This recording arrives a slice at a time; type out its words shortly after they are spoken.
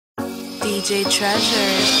DJ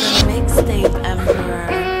Treasure, the mixtape emperor.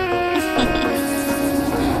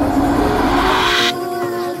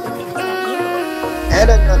 I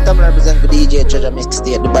don't know, Tom represent the DJ Treasure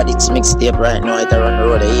mixtape, but it's mixtape right now. It's around the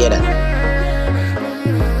road, I hear that.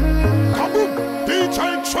 Come on,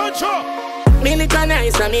 DJ Treasure. Me look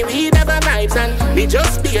nice and me weed have a vibes and me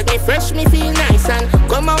just beard me fresh, me feel nice and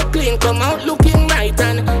come out clean, come out looking right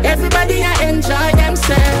and everybody I enjoy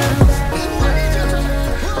themselves.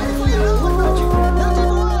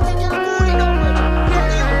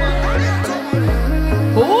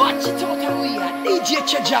 What you talking with? DJ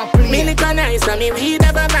Treasure, please. Me look nice and me weed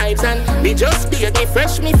have a vibes and me just beard me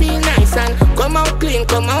fresh, me feel nice and come out clean,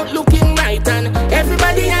 come out looking right and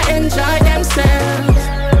everybody I enjoy themselves.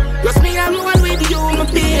 Plus me I'm one with you, my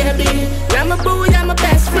baby. You're my boo, you're my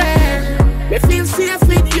best friend. Me feel safe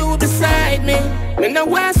with you beside me. Me no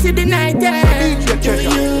want to see the night end. Do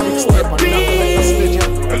you agree?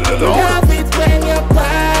 Love it when you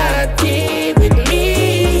party with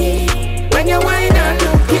me. When you whine and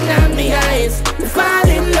looking at me eyes, we fall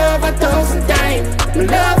in love 1,000 times.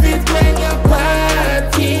 Love it when you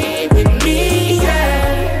party with me, yeah.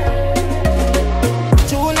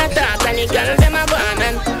 Tune attack and the girl them a burn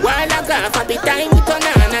and while I go for the time we turn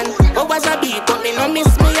on and hours a beat but me no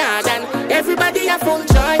miss me hard and everybody have fun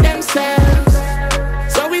joy themselves.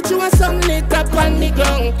 So we throw some liquor on the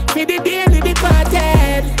ground for the daily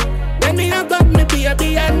departed. Then me a got me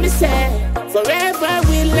baby and me say forever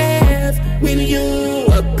we live. Will you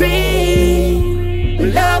agree?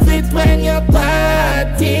 Love it when you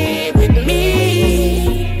party with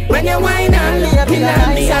me. When you whine and looking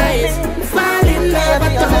at me eyes, fall in love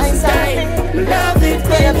 1,000 times. Love it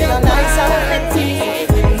when you party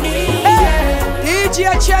with me, yeah. DJ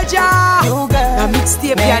Treasure, You girl, a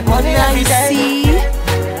mixtape make and money every day. see.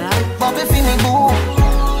 Bobby feeling boo.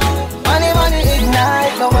 Money, money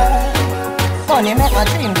ignite the world. Money make my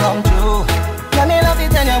dream come true. Let me love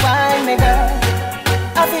it and you wine me girl.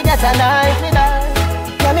 I forget a night with her.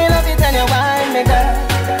 Let me love it and you wine me girl.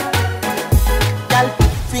 Girl,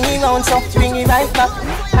 swing it round so swing it right back.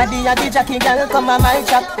 I the jockey girl come on my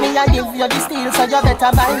track. Me I give you the steel so you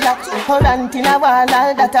better buy that. Current in a wall all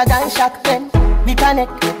that a gun shock. Then we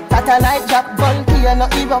connect, satellite drop, volcano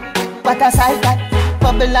erupt. What a sight that.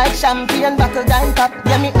 Bubble like champagne, buckle gun pop.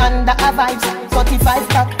 Yeah, me under a vibes, 45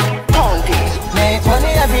 pack. Make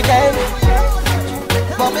money every day.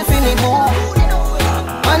 Bubble feeling good.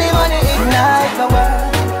 Money, money ignite the world.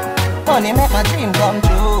 Money make my dream come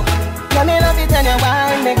true. Let me love it and you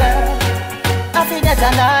wine me girl. I forget a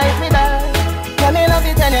night with her. Let me love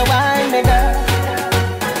it and you wine me girl.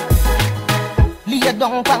 Lay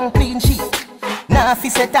down pan clean sheet. Now if you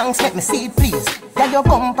say thanks, make me see it please. Yeah, your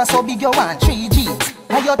bumper so big you want 3 G's.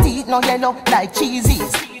 And your teeth no yellow like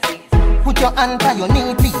cheesies. Put your hand by your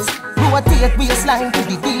knee please. Rotate waistline to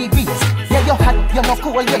the degrees. Yeah, you hot, you no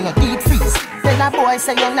cold, you no deep freeze. Tell a boy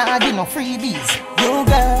say you nah give no freebies. You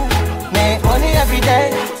girl, make money every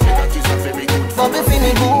day. Bobby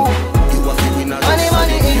feeling good. Money,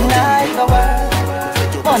 money ignite the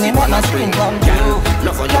world. Money make my screen come true.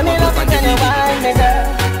 Let me love it and you wine me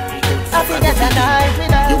girl. I forget a night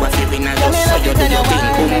with her. You a feeling a just so you do your thing.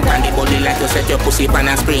 Boom, and the body like you set your pussy on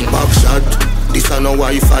a screen. Back shot, this a no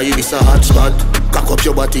Wi-Fi, this a hot spot. Cock up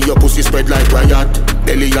your body, your pussy spread like riot.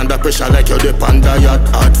 Belly under pressure like you're the panda yacht.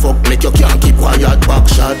 Hard fuck, make you can't keep quiet. Back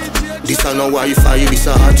shot, this a no Wi-Fi, this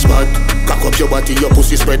a hot spot. Cock up your body, your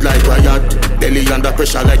pussy spread like riot. Belly under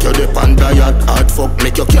pressure like you're the panda yacht. Hard fuck,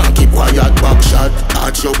 make you can't keep quiet. Back shot,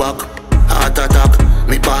 arch your back, heart attack.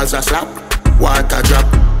 Me balls a slap, water drop.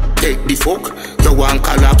 Take the fuck, you want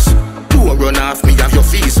collapse. Don't run off me, have your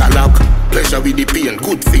face a lock. Pleasure with the pain,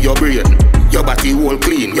 good for your brain. Your body all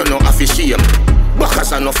clean, you know have a shame.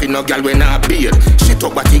 Backers are nothing, no girl when I beard. Shit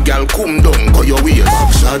up body girl, come down, go your way.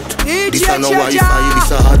 Back shot, this a no Wi-Fi,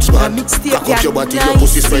 this a hot spot. Back up your body, your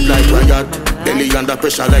pussy spread like riot. Belly under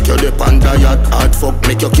pressure like you're the panda yacht. Hard fuck,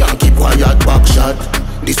 make you can't keep quiet. Back shot,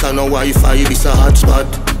 this a no Wi-Fi, this a hot spot.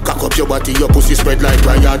 Cock up your body, your pussy spread like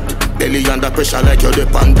riot. Belly under pressure like you're the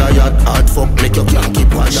panda yacht. Hard fuck, make you can't keep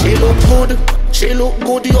quiet. She look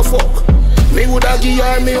good, you fuck. Me woulda give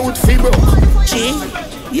her, me would feel broke. She,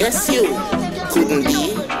 yes you, couldn't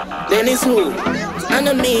be. Then it's who?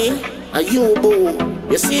 And me, are you boo?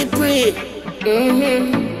 You see pretty.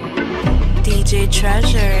 DJ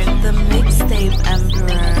Treasure, the mixtape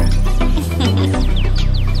emperor.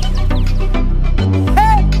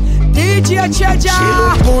 DJ Treasure,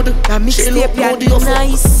 She look good, you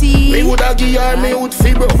fuck. Me woulda give her, me would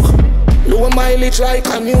feel broke. Low mileage like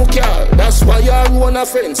a new car. That's why I run a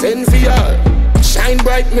fence, envy her. Shine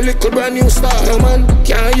bright, me little brand new star. No man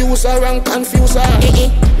can't use her and confuse her.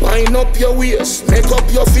 Why no up your waist, make up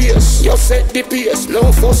your face. You set the pace,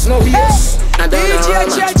 no fuss, no yes. I don't know how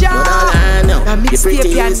much, but all I know, you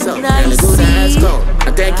pretty so, and the good as go.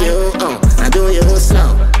 I take you on, I do you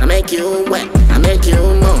slow. I make you wet, I make you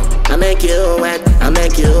moan. I make you wet, I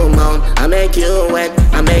make you moan. I make you wet,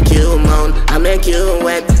 I make you moan. I make you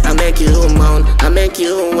wet, I make you moan. I make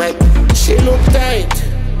you wet. She look tight,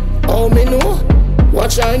 oh me know.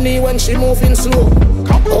 Watch her knee when she moving slow.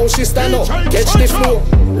 Oh she stand up, catch the flow.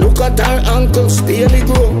 Look at her ankles, barely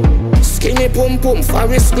grow. Skinny pum pum,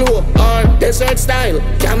 forest glow. Or desert style,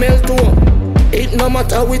 camel toe. It no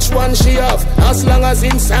matter which one she have, as long as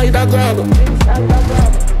inside a grab.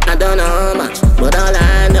 I don't know how much, but all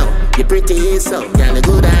I know, you pretty so, girl, the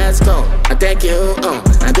good ass go. I take you on,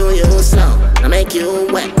 I do you slow. I make you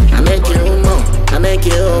wet, I make you moan. I make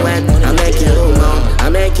you wet, I make you moan. I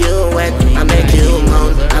make you wet, I make you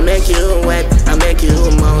moan. I make you wet, I make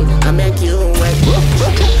you moan. I make you wet.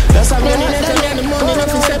 That's a money in the money,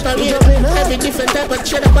 nothing separate. Every different type of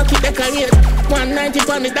cheddar bucket decorate. 190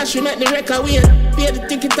 pound that she make the record weight. Pay the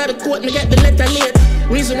ticket to the court, me get the letter late.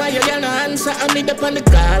 Reason why you girl no answer, I meet up on the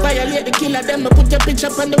call. Violate the killer, then me put your picture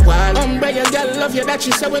up on the wall. Umbrella girl love you, that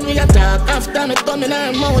she say when we attack. After me thumb in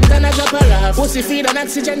her mouth and I drop her off. Pussy feed and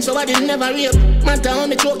oxygen, so I did never rape. Matter how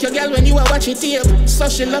me choke your girl when you are watching tape. So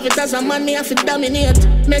she love it as a man, me have to dominate.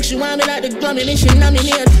 Make she want me like the Grammy, she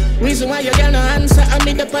nominate. Reason why you girl no answer, I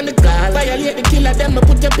meet up on the call. Violate the killer, then me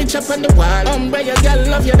put your picture up on the wall. Umbrella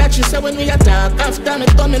girl love you, that she say when we attack. After me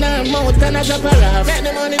thumb in her mouth and I drop her off. Make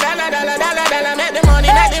the money, dollar, dollar, dollar, dollar, make the money.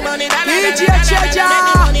 Make the money, dollar, dollar,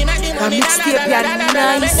 dollar, make the money, MIXTAPE, you're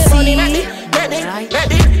nice.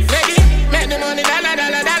 make the money, make the money, dollar,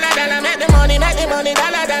 dollar, dollar, dollar, make the money,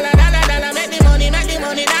 dollar, dollar, dollar, dollar, make the money,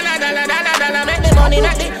 dollar, dollar, dollar, dollar, make the money,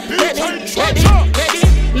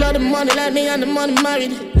 Love the money like me and the money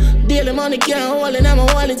married. Daily money can't hold in my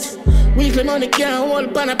wallet. Weekly money can't hold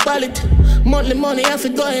upon a pallet. Monthly money I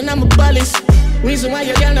feel going, I'm a balance. Reason why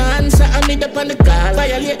you girl no answer, I meet up on the call.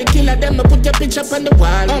 Violate the killer, then me put your picture up on the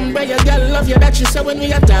wall. Umbrella girl love you, that she say when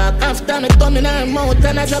we attack. After me thumb in her mouth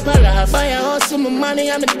and I drop her off. Buy a house with my money,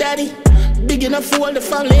 I'm a daddy. Big enough for all the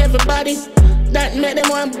family, everybody. That make them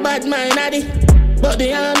want bad mind addy. But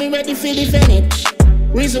the army ready for defend it.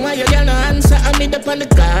 Reason why you girl no answer, I meet up on the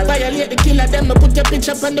call. Violate the killer, then me put your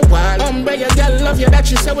picture up on the wall. Umbrella girl love you, that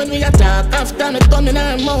she say when we attack. After me thumb in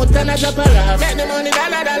her mouth and I drop her off. Make the money,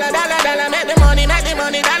 dollar, dollar, dollar, dollar, make the money, dollar,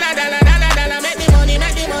 dollar, dollar, dollar, make the money,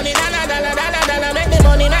 dollar, dollar, dollar, dollar, make the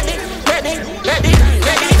money, make the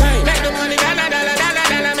money, dollar, dollar, dollar,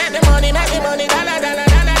 dollar, make the money, dollar, dollar,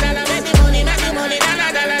 dollar, dollar, make the money,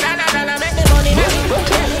 dollar, dollar, dollar, make the money.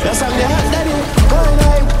 That's how they hot daddy.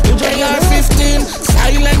 AR-15,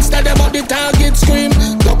 silence that them up the target scream.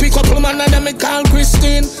 Go pick up a man and them me call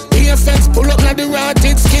Christine. EFX pull up na the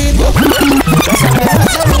rotted skin.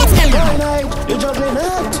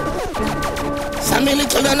 Sammy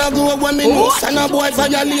little and I grow up when me know. Son a boy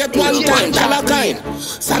violate one time, dollar kind.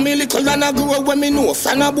 Sammy little and I grow up when me know.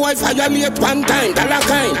 Son a boy violate one time, dollar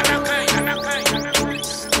kind.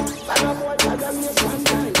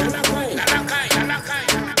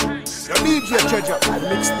 DJ Treasure,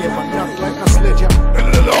 MIXTAPE and knock like a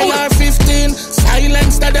sledgehammer. AR-15,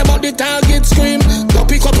 silence that them out the target scream. Go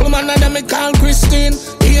pick up a man and them me call Christine.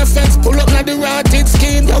 EFX pull up na the rotted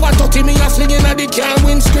skin. You want to see me a flinging at the car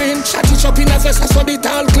windscreen. Shot it up in a vest, I saw the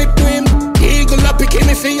tall clip to him. Eagle a picking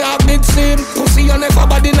me for your big sim. Pussy on every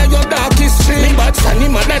body na your darkest stream. But funny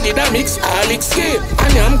man that did a mix all escape.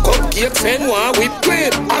 And I'm cupcake send one whipped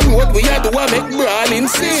cream. And what we a do a make brawl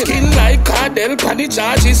insane. Skin like Kartel pan the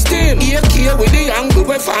charges team. AK with the angle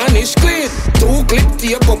we vanish clean. 2 clip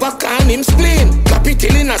tape up a can him spleen. Clap it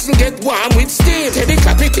till he doesn't get warm with steam. Tell the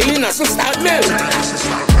clap it till he doesn't start melt.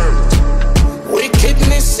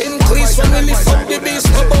 Wickedness increase when we lift up the beast,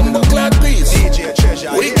 no bumbo clad beast.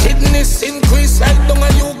 Wickedness increase like down a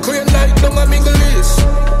Ukraine, like down a Middle East.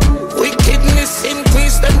 Wickedness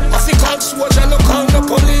increase, then African soldier no call the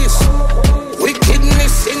police.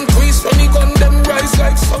 Wickedness increase when the gun them rise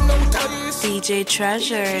like sun out of east. DJ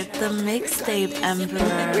Treasure, the MIXTAPE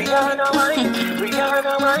Emperor. Rihanna wine,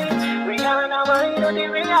 Rihanna wine, Rihanna wine, oh the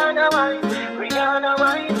Rihanna wine, Rihanna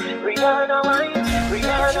wine, Rihanna wine,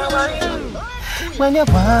 Rihanna wine. When you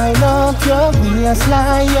wind up your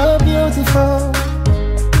waistline, you're beautiful.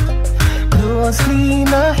 Clothes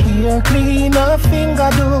cleaner, hair cleaner, finger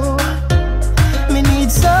do. Me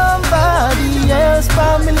need somebody else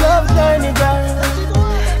for me love journey, girl.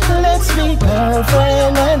 Let's be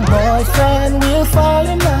girlfriend and boyfriend, we'll fall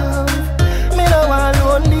in love. Me no want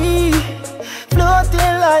lonely,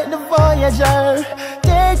 floating like the Voyager,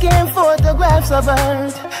 taking photographs of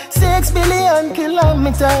Earth. 6 billion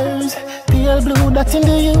kilometers. Pale blue dot in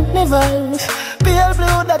the universe. Pale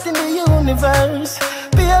blue dot in the universe.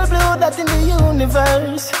 Pale blue dot in the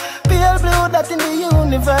universe. Pale blue dot in the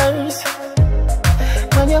universe.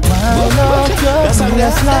 When you wind up your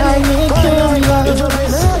waist like me curious,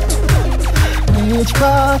 which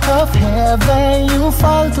part of heaven you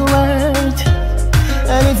fall to earth?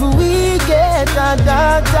 And if we get a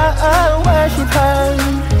daughter, I'll worship her.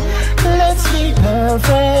 Let's be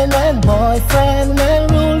girlfriend and boyfriend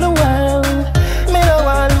and rule the world. Me no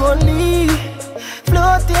one lonely,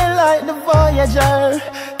 floating like the Voyager,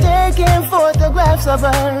 taking photographs of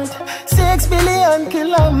Earth. 6 billion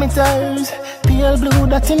kilometers. Pale blue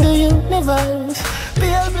dot in the universe.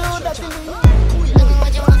 Pale blue dot in the universe.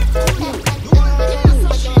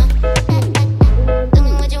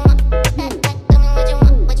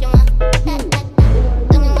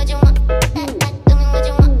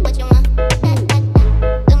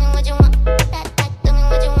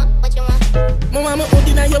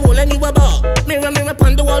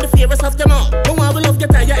 Of them all. No one will love your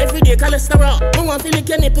tire every day, cholesterol. No one feel like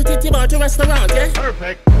your nipple titty bar to restaurant, yeah?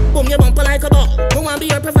 Perfect. Boom, your bumper like a ball. No one be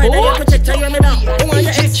your provider, your protector, your medal. No one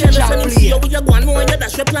your ex-jealous when you see you with your gun. No one you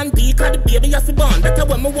dash your plan B, cause the baby you have to born. That's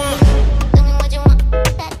what me want.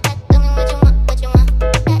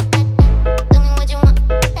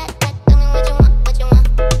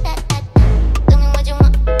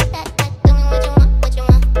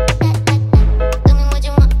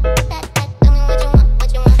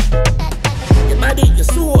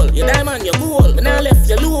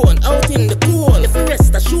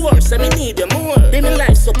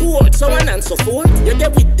 So forth, you're there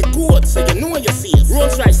with the code, so you know you're safe.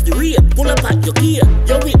 Rolls Royce the rate, pull up at your gear.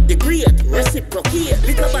 You're with the great, reciprocate.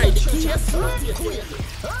 Liquor by the case.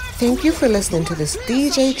 Thank you for listening to this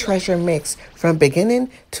DJ Treasure mix from beginning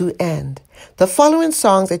to end. The following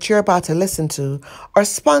songs that you're about to listen to are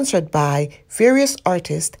sponsored by various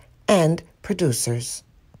artists and producers.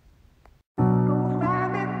 I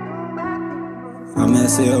may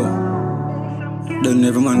say, don't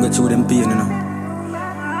every man go through them pain, you know.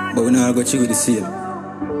 But we not go through the same.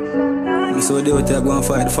 So they will go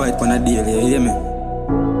and fight on a daily, you hear me?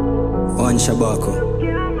 One Shabako,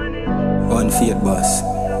 one Fiat Boss,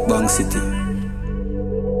 Bang City.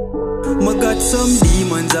 I got some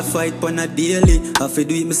demons I fight on a daily. I have to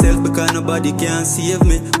do it myself because nobody can save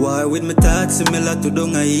me. War with my thoughts similar to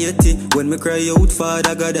dung I hate it. When me cry out,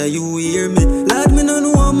 Father God, you hear me? Lord, me no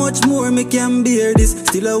know how much more me can bear this.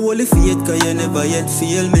 Still a holy faith cause you never yet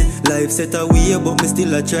fail me. Life set away but me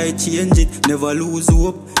still a try change it. Never lose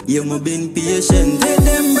hope, yeah me been patient. Take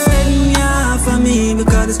them burden yeah for me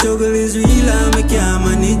because the struggle is real and me can't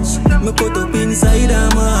manage. Me put up inside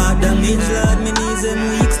and my heart damage. Lord, me knees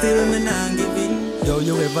them weak still me not giving. Yo,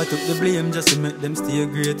 you ever took the blame just to make them stay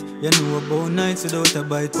great? You know about nights without a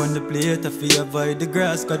bite on the plate. I feel avoid the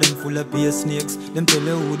grass cause them full of pay snakes. Them tell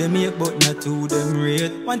you who they make but not who them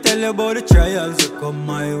rate. One tell you about the trials that come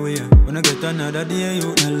my way. When I get another day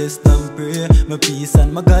you no less than pray. My peace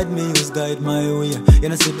and my God me use guide my way. You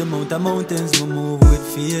know see the mount of mountains we move with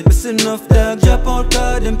faith. It's enough dog drop out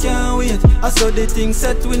cause them can't wait. I saw the thing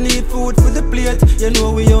set we need food for the plate. You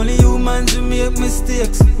know we only humans we make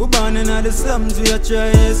mistakes. We born in the slums we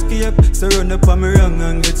try escape. So run up on me wrong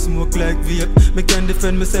and get smoke like vape. Me can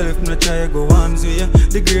defend myself, me not try go arms way.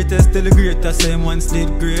 The greatest till the greatest, same ones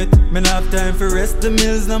did great. Me not have time for rest, the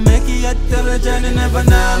mills not make it yet. Tell the journey never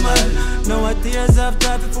normal. Now what tears have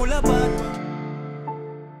traffic full of bad.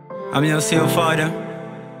 I'm here to see your father.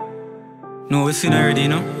 No, we sin already, you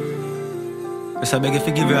know. Just I beg you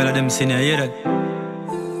forgive you all of them sin, you hear that? I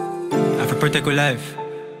have to protect your life.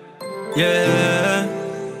 Yeah.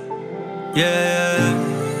 Yeah,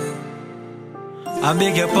 I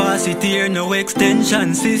beg you pass it here, no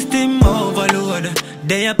extension system overload.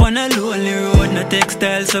 They up on a lonely road, no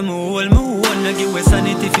textile, so me hold me own. No give way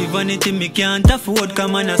sanity for vanity, me can't afford.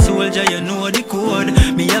 Come on a soldier, you know the code.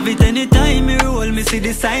 Me have it anytime me roll, me see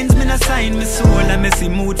the signs, me not sign me soul. And me see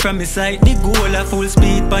mood from me sight, the goal. A full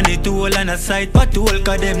speed pan the toll and a sight patrol,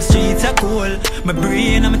 cause them streets are cold. My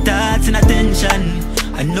brain and my thoughts in attention.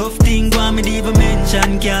 Enough things want me to even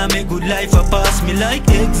mention. Can't make good life a pass me like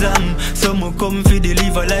exam. Some will come for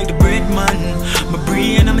deliver like the bread man. My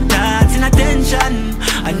brain and my thoughts in attention.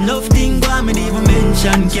 Enough things want me to even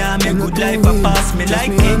mention. Can't make good life a pass me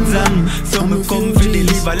like exam. Some will come for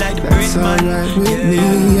deliver like the bread man.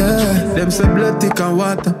 Yeah. Them say blood thick and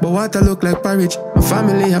water, but water look like porridge. My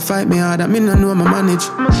family I fight me hard, I mean I know I manage.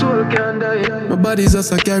 My soul can't die, my body's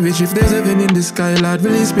just a carriage. If there's heaven in the sky, Lord,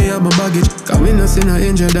 release me of my baggage. Cause we no see no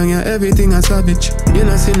angel down here, everything a savage. You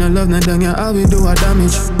no see no love, no down here, all we do a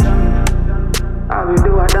damage. All we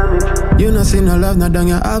do a damage. You no see no love, no down,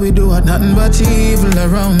 yeah, all we do a nothing but evil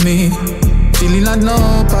around me. Feeling like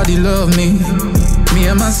nobody love me. Me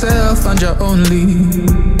and myself and you only.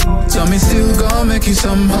 So me still gon' make you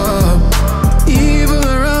somehow. Evil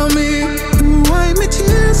around me. Wipe me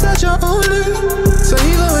tears that you only. So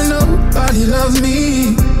you gon' nobody love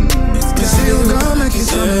me. Me still gon' make you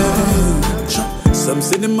somehow. Some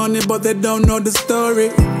see the money but they don't know the story.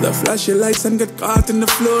 The flashy lights and get caught in the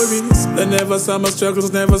flurries. They never saw my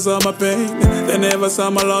struggles, never saw my pain. They never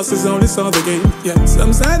saw my losses, only saw the gain. Yeah,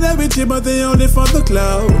 some say they're with you but they only for the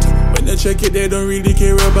cloud. When they check it they don't really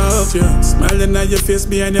care about you. Smiling at your face,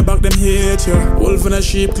 behind your back them hate you. Wolf in a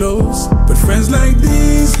sheep clothes. But friends like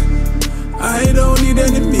these, I don't need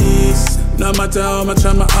enemies. No matter how much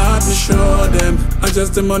I'm a heart to show them. And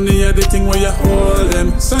just the money and the thing where you hold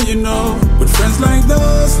them. So you know, with friends like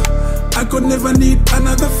those, I could never need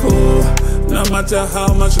another foe. No matter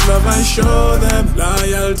how much love I show them.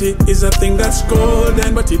 Loyalty is a thing that's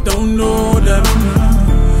golden, but you don't know them.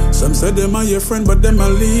 Some say them are your friend, but them a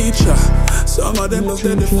leech. Some of them just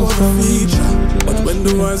dead for the feature. But when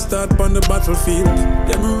the war start on the battlefield,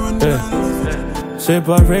 them run down.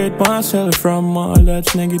 Separate myself from all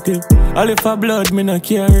that's negative. All if I blood, me no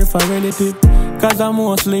care if I relative. Cause I'm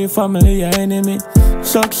mostly family or enemy.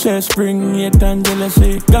 Success bring hate and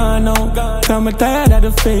jealousy. Gone now, cause I'm tired of the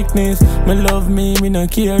fakeness. Me love me no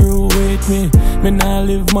care who hate me. Me nah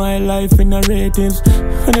live my life in the ratings.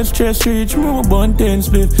 When the stress reach, more buntings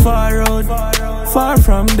split. Far out, far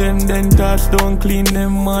from them. Then thoughts don't clean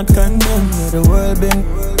them, not condemn. The world been,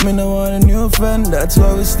 me no want a new friend. That's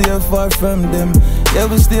why we stay far from them. Yeah,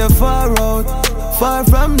 we stay far out, far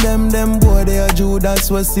from them. Them boy, they are Judas,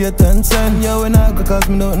 what Satan send. Yeah, we not go cause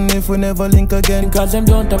me nothing if we never link again. Cause them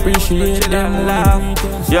don't appreciate them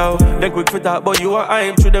laugh. Yo, they quick for that, but you are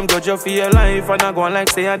hype. Through them grudge you for your life. And I go on like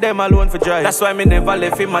say them alone for drive. That's why me never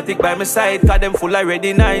left him a tick by my side. Cause them full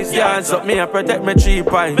already nice. Yeah, hands up me and protect me 3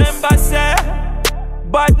 pints. Remember say,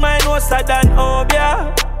 bad mind was sad than hope,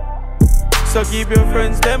 yeah. So keep your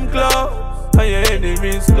friends them close and your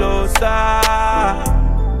enemies closer.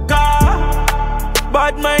 Cause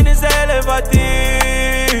bad mind is a hell of a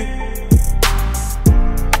thing.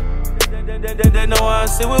 They no want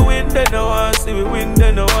see we win, they no want see we win,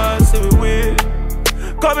 they no want see we win.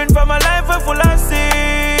 Coming from a life full of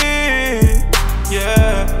sin.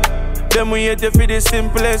 Yeah. Them we hate you for the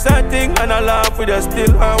simplest thing. And I laugh with you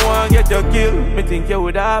still, I want get your kill. Me think you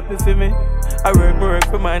would happy for me. I work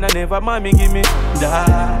for mine, I never mommy give me.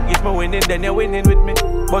 If me winning, then you're winning with me.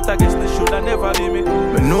 But I guess the should I never leave me.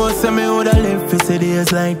 Me know say me woulda live for see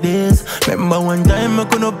days like this. Remember one time I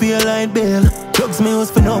couldn't pay a light bill. Drugs me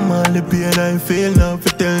use for normal, the pain I feel. Now for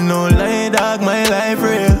tell no lie, dog, my life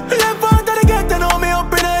real. Left out of the gate, know me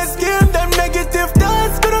up in a scheme. Them negative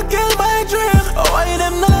thoughts gonna kill my dream. Oh, why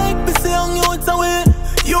them not like me say young youths away?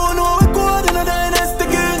 You know we go out in a dynasty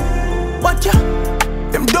again. Watch ya.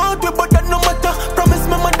 Them don't we but that no matter. Promise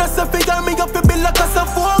me mother say figure me up a bill like a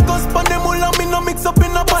focus. Pan them all and me no mix up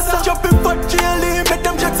in a pasta. Jumping for jelly, make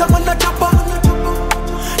them jets I'm on a chopper.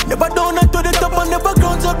 Never down to the top and never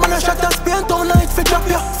grounds out. Man I shot and spent all night for drop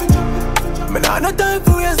ya. Me nah no time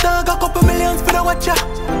for waste dog, a couple millions for the watcher.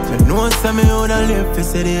 Me know say me woulda live for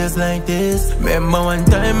see days like this. Remember one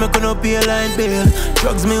time I couldn't pay a light bill.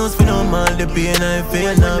 Drugs me use for normal, the pain I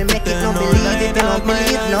feel. Now me make it no believe it, no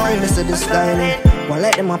believe no. Me see the styling. Won't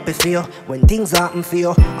let them happy for you when things happen for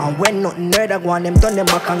you. And when nothing heard I go on them turn them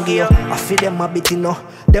back and gear. I feel them a bit you know,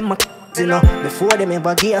 them a you know. Before them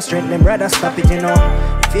ever give a strength, them rather stop it you know.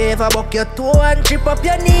 If you ever buck your toe and trip up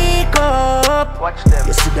your knee cup, watch them.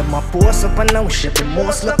 You see them a post up and now shit. The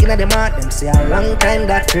most lucky in them heart, them say a long time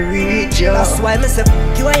that to reach you. That's why me say,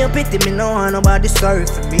 you and your pity me no want nobody sorry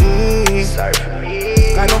for me. Sorry for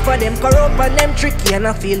me. Cause enough of them corrupt and them tricky and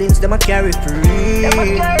the feelings them a carry free.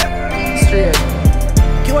 Straight.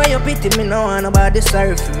 You and your pity me no want nobody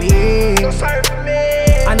sorry for me. So sorry for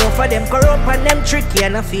me. I know for them corrupt and them tricky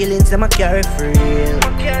and the feelings them a carry free.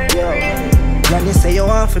 Granny say you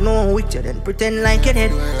want to know with you, then pretend like you're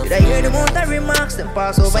dead. Did I hear the amount of remarks them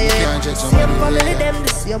pass over your head? Same family them, the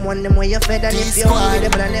same one them where you fed. And if you're with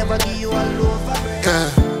them, I never give you a loaf.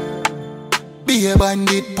 Be a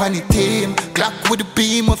bandit pan the team. Clock with the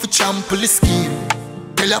beam of a trample the scheme.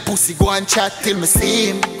 Tell a pussy go and chat till me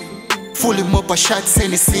see him. Full him up a shot,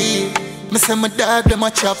 send the sea. Me say my dog, them a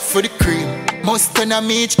chop for the cream. Must turn a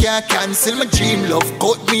meat, can't cancel my dream. Love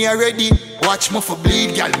cut me already. Watch me for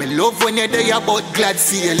bleed, girl. Me love when you're there, but glad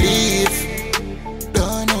see you leave.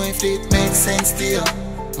 Don't know if it makes sense to you.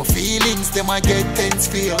 My feelings, them I get tense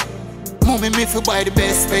for you. Mommy, me for buy the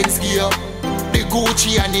best Benz gear. The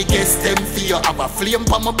Gucci and the guess them for you. Have a flame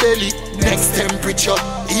on my belly. next temperature.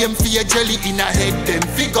 Aim for your jelly in a head, them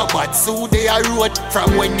figure but so they are road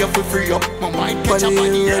from when you feel free up. My mind catch up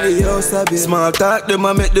on the Small talk, them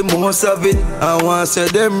a make the most of it. I want say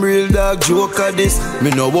them real dog joke of this.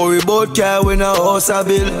 Me no worry about car when a house a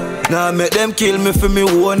bill. Now make them kill me for me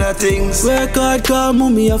own a things. Work hard, call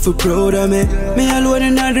mommy, I feel proud of me. Me alone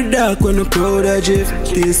in the dark when I'm proud of Jeff.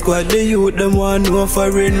 This squad, the youth, them want no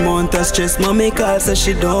foreign month of stress. Mommy calls so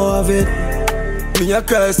she don't have it. Me a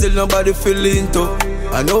cry, still nobody feeling tough.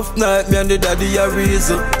 Enough night, me and the daddy a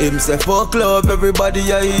reason. Him say fuck love, everybody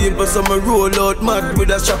a evil. So me roll out mad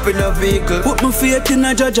with a strap in a vehicle. Put my faith in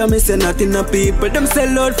a judge and me say nothing a people. Them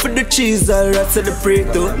sell out for the cheese, all rats at the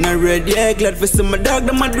break too. Not ready, yeah, glad for some my dog,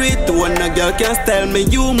 them a do it too. And a girl can't style me,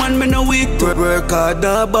 human, me no weak too. Work hard,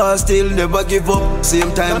 nah boss, still never give up.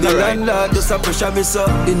 Same time the landlord just a pressure me so.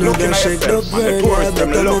 You know that shake up girl, yeah,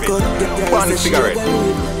 better look out. One cigarette.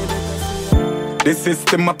 The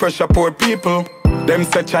system a pressure poor people. Them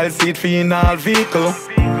say child seat fee in all vehicle.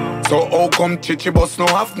 So how come chichi bus no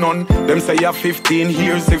have none? Them say you have 15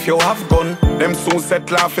 years if you have gun. Them soon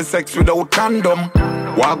settle for sex without condom.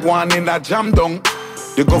 Wagwan in a jam down.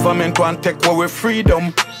 The government want take away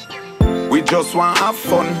freedom. We just want have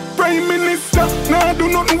fun. Prime Minister, nah do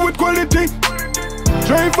nothing with quality.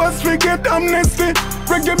 Drivers forget amnesty.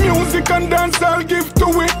 Reggae music and dance I'll give to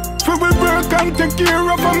it. For we work and take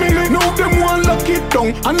care of family. Now them want lock it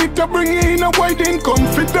down. I need to bring in a wide income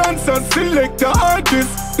for dancers, select the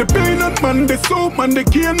artists. The peanut man, the soap man, the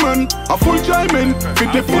cane man. A full diamond for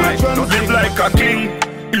the patron. Live like a king.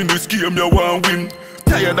 In this game you want win.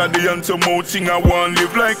 Tired of the answer mouth sing I want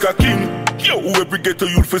live like a king. Yo, every ghetto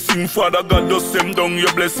youth for sing Father God does them down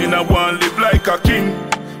your blessing I want live like a king.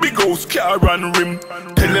 Big house, car and rim.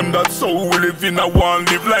 Tell them that's how we live in. I want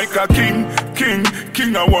live like a king. King,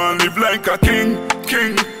 king, I want live like a king.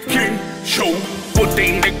 King, king, show. Put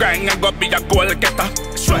in the grind and go be a goal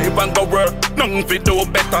getter. Strive and go work, nothing fi do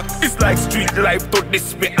better. It's like street life to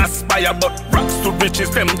this me aspire. But rocks to riches,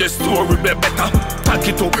 them the story be better. Pack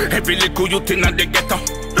it up, every little youth in the ghetto.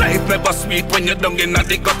 Life never sweet when you're down in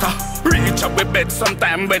the gutter. Reach up with bed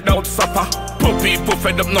sometime without supper. Poor people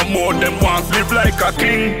fed up no more than want live like a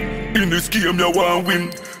king. In this game you want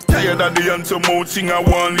win. Tired of the answer mouth sing I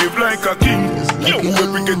want live like a king. Yo,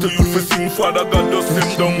 every ghetto youth for sing Father God does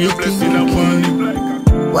them down your blessing I want live like a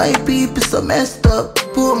king. White people so messed up.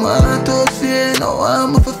 Poor man I thought fear no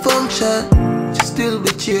I'm of a function. She still be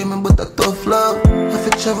cheer me but a tough love. If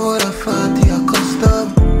it travel with a 40 a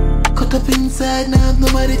custom. Cut up inside now have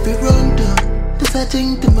nobody fi run to. This I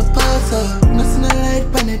think to my pass up. Nothing a light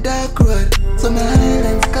on the dark road. So my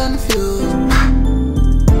island's confused.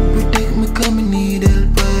 Protect me cause me need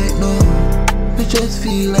help right now. Me just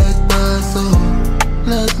feel like pass out.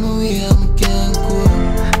 Lost my way and me can't go.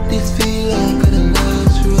 This feel like the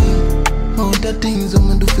last road. All the things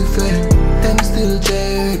I'ma do for fair. Them still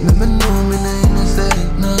try hurt me, me know me not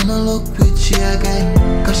innocent. Now no look with she again.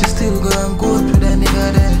 Cause she still go and go with that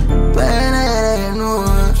nigga there. But I know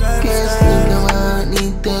can't sleep, I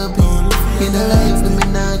need therapy. In the life, let me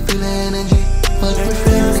not feel energy. But my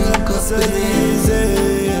friend think up with me.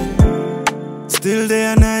 Still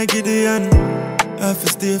there and I Gideon. I have to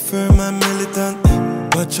stay firm and militant.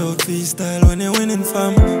 Watch out freestyle when you're winning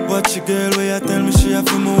fam. Watch your girl where you tell me she have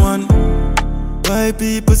for me one. Why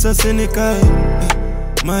people so cynical?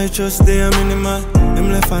 My trust they are minimal.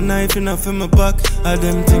 Them left a knife in for my back. All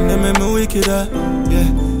them think they make me wickeder. Yeah,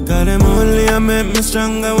 cause them only a make me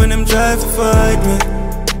stronger when them try to fight me.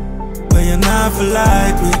 But you never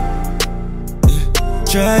like me. Yeah.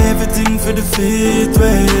 Try everything for the fit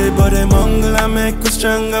way. But them hunger I make me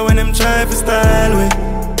stronger when them try to style me.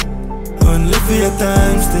 Only for your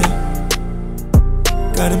time still.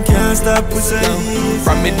 Cause them can't stop with easy.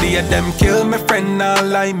 From me day them kill my friend, all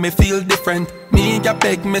lie me feel different. Me I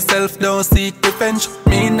beg myself don't seek revenge.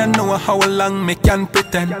 Me no know how long me can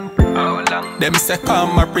pretend. Them say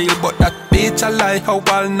karma real but that bitch a lie. How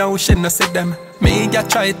all now she no see them. Me I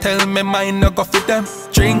try tell me mind no go for them.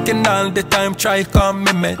 Drinking all the time try calm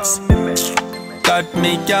me meds. God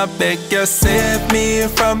me I beg you save me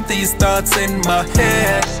from these thoughts in my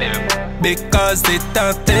head. Because they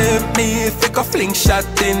don't tempt me if you go fling shot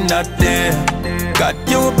in a day. God,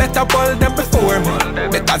 you better pull them before me.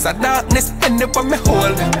 Because of darkness, anywhere me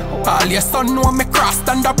hold them. All your son know me crossed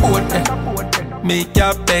on the boat. Me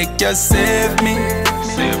ya beg you save me.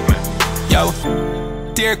 Yo,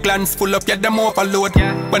 tear glands full up, get them overload.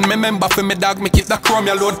 When me member for me dog, me keep the chrome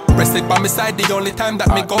ya load. Press it by my side, the only time that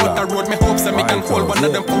me go out the road. Me hopes that me can hold one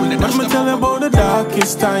of them fool. Let me tell them about the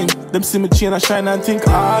darkest time. Them see me chain and shine and think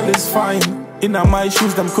all is fine. In my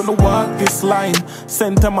shoes, them couldn't walk this line.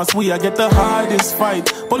 St. Thomas, we I get the hardest fight.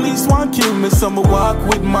 Police want kill me, so me walk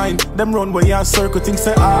with mine. Them run way and circle, think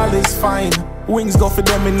say all is fine. Wings go for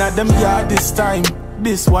them in at them yard this time.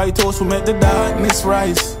 This white house will make the darkness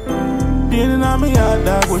rise. Pain in my heart,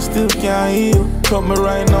 dog, we still can't heal. Cut me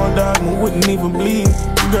right now, dog, me wouldn't even bleed.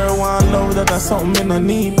 Girl want love, that's something me no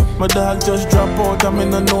need. My dog just drop out, I'm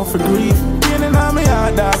in a know for grief. Pain in my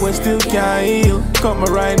heart, dog, we still can't heal. Cut me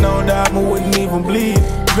right now, dog, me wouldn't even bleed.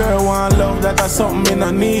 Girl want love, that's something me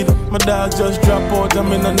no need. My dog just drop out,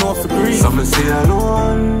 I'm in a know for grief. So me stay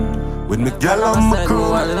alone with me gal and my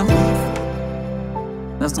crew.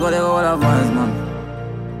 Let's go there, all our voice, man.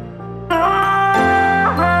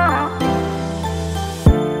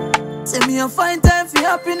 Say me a find time for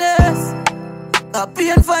happiness. Happy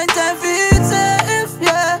and find time for it safe,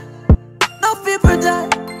 yeah. No people die,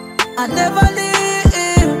 I never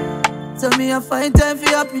leave. Tell me I find time for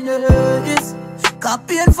happiness.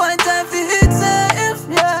 Happy and find time for it safe,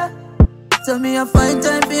 yeah. Tell me I find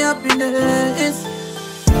time for happiness.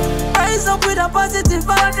 Rise up with a positive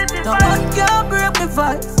vibe. No one can break me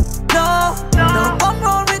vibes. No, don't come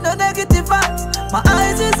round with no negative vibes. My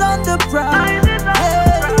eyes is on the prize.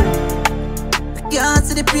 Can't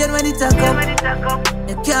see the pain when it come.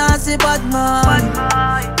 You can't see bad man.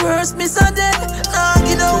 Worst miss a dead. Nah,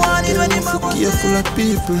 you don't want it when you move. Careful of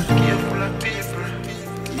people.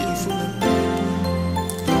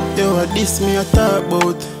 Yo, this me a talk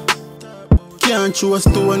about. Can't chew a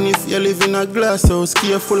stone if you live in a glass house.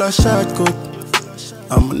 Careful of shortcut.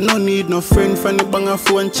 I'm no need no friend from the bang a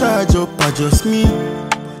phone charge up. I just me.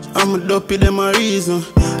 I'm a dopey, them a reason.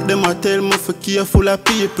 Them a tell me for careful of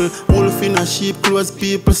people. Wolf in a sheep clothes,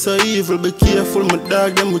 people so evil. Be careful, my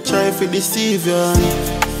dog, them will try to deceive you.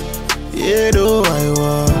 Yeah, though I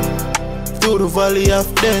walk through the valley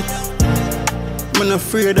of death. I'm not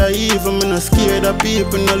afraid of evil, I'm not scared of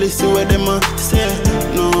people. No listen what them a say,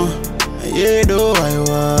 no. Yeah, though I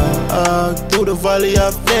walk through the valley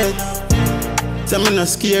of death. I'm not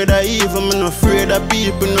scared of evil, I'm not afraid of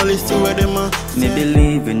people. No listen what them a Me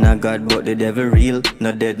believe in a God, but the devil real.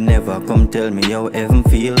 No dead never come tell me how heaven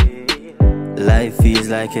feel. Life feels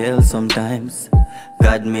like hell sometimes.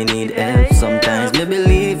 God me need help sometimes. Me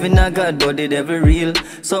believe in a God, but the devil real.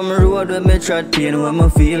 Some road where me trod pain when me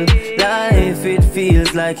feel. Life it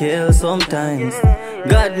feels like hell sometimes.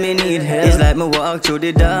 God me need help. It's like me walk through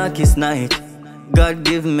the darkest night. God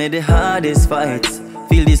give me the hardest fights.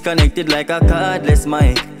 Feel disconnected like a cardless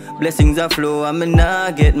mic. Blessings a flow and me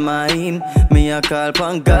nah get mine. Me a call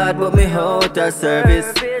upon God but me out of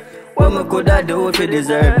service. What me coulda do if you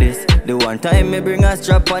deserve this? The one time me bring a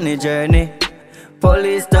strap on the journey.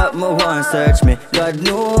 Police stop me want search me. God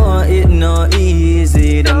know it no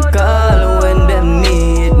easy. Them call when them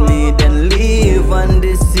need me. Then leave and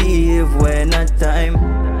deceive when a time.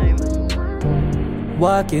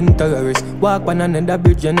 Walking terrorist, walk on another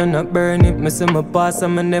bridge and I not burn it. Me see my past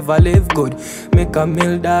and me never live good. Make a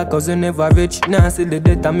meal dark cause you never rich. Now see the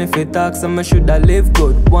death and me fit talk so me shoulda live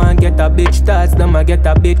good. Want get a bitch thoughts, then I get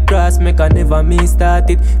a bit cross. Make a never me start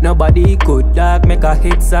it, nobody could. Dark make a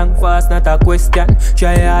hit song fast, not a question.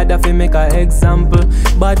 Try harder fi make a example.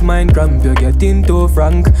 Bad mind cramp, you get into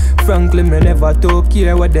frank. Frankly me never too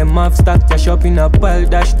care what them have stack. Cash up in a pile,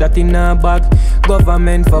 dash that in a bag.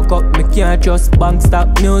 Government fuck up, me can't trust banks.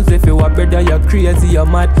 Stop news if you a brother, you're crazy, you're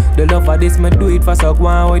mad. The love of this, me do it for suck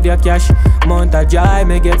one with your cash. Mount a joy,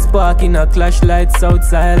 me get spark in a clash. Lights out,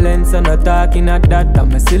 silence, and not talking at that.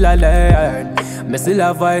 And me still a learn, me still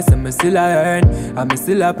a voice, and me still a earn. And me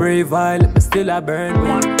still a pray vile, me still a burn.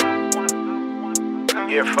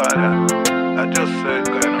 Yeah, Father, I just said,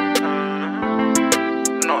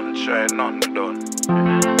 none try, none done.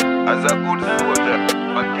 As a good soldier,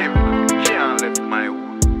 forgive me, can't left my wound.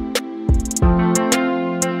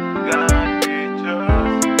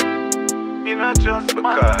 Not just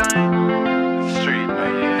because the street,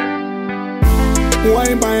 yeah. Why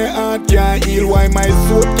my heart can't heal? Why my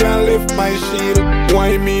soul can't lift my shield?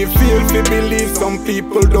 Why me feel to believe some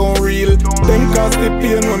people don't real? Them cause the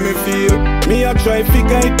pain when me feel. Me a try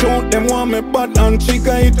figure it out. Them want me bad and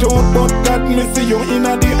trigger it out. But God me see you in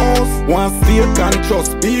the house. Want stay and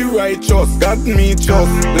trust, be righteous. God me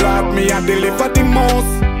trust. Lord me a deliver the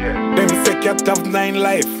most. Them say cat have 9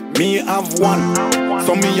 life, me have 1.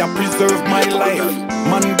 So me a preserve my life.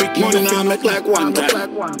 Man wicked money now make like one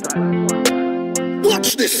time.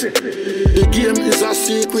 Watch this. The game is a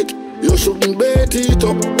secret. You shouldn't bet it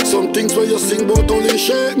up. Some things where you sing but only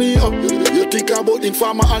shake me up. You think about the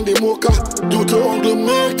farmer and the mocha. Do to uncle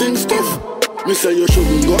make things tough. Me say you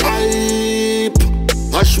shouldn't go hype.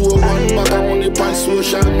 I show one bag of money on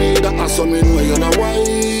social media. I some know you're not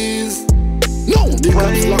wise. the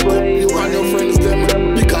cops lock up you and your friends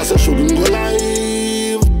them because you shouldn't go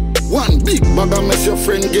live. One big bag of mess your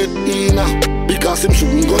friend get in because him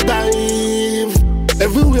shouldn't go dive.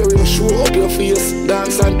 Everywhere you show up your face,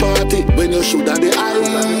 dance and party when you should at the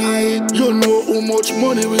eye. You know how much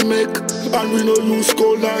money we make, and we no use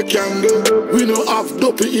coal like candle. We no have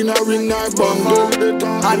dopey in a ring like bundle.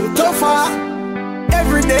 And tougher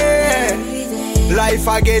every day. Life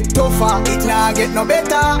I get tougher, it nah get no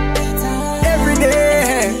better. Every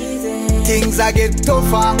day things I get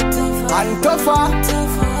tougher and tougher.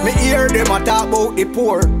 Me hear them a talk about the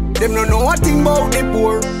poor. Them no know a thing about the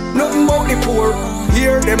poor, nothing about the poor.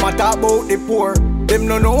 Hear them a talk about the poor. Them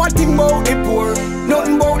no know a thing about the poor,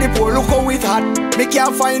 nothing about the poor. Look how it hot. Me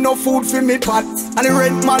can't find no food for me pot. And the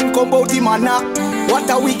rent man come out him and knock. What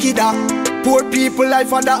a wicked act. Poor people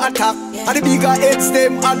life under attack. And the bigger heads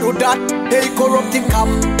them a do that. Hey corrupted cop,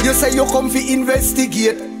 you say you come fi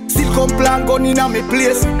investigate. Still come plan gun in a me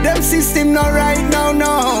place. Them system not right now, no.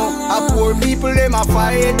 A poor people them a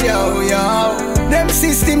fight, yo, yo. Them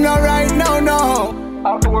system not right now, no.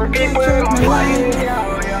 A poor people them a fight,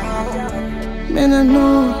 yo, yo. Me no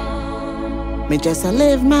know, me just a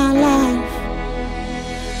live my life.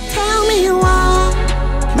 Tell me why,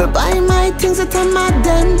 me buy my things at a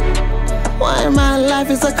madden. Why my life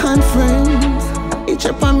is a conference. Each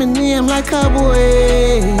up on my name like a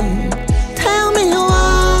boy. Tell me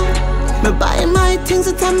why, me buy my things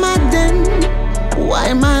at a madden.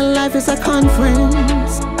 Why my life is a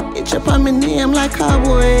conference. Each up on my name like a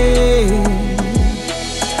boy.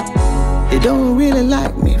 You don't really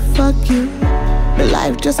like me, fuck you. My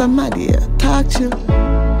life just a mad here, talk to you.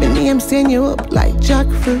 My name stain you up like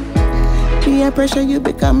jackfruit. Me I pressure you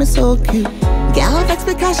because me so cute. Girl vex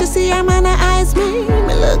because she see her man eyes me.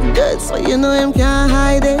 Me look good so you know him can't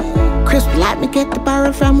hide it. Crisp like me get the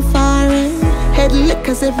barrel from foreign. Head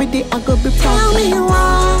liquors every day I go be proud. Tell me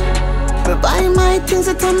why, me buy my things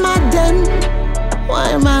at a madden.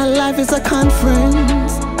 Why my life is a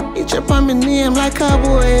conference. Each up on my name like a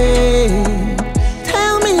boy.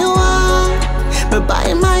 Tell me why, me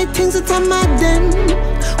buy my things at a madden.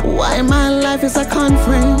 Why my life is a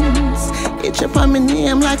conference. Each up on my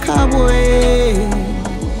name like a boy.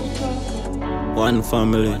 One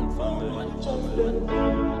family.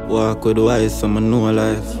 Walk with wise, so I know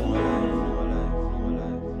life.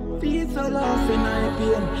 Please so laughing I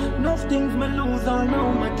pain. Enough things me lose all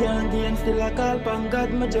now me can't gain. Still I call upon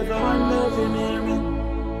God, me just a wonder if you hear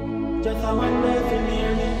me. Just a wonder if you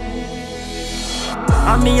hear me.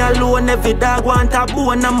 And me alone, every dog want a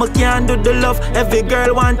bone and me can't do the love. Every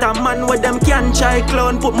girl want a man with them can try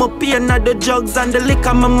clown. Put my pain at the jugs and the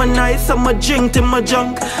liquor me nice, so me drink till my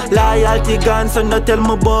junk. Loyalty gone, so no tell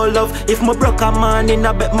me about love. If me broke a man in,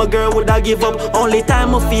 I bet my girl would have give up. Only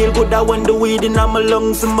time I feel good that when the weed in my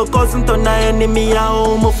lungs. And my cousin turn a enemy, I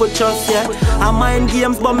home for trust, yeah. I mind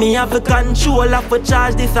games, but me have a control. I for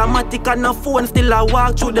charge this amatic and a phone. Still I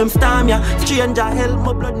walk through them storm, yeah. Stranger hell,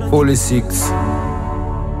 my blood no. 46.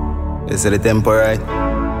 Is it the tempo right?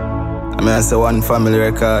 I mean I say one family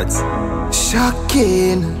records.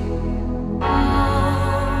 Shocking.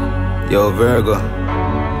 Yo Virgo,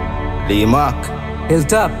 Lee Mark,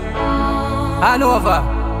 Hilltop, Hanover,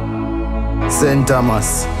 St.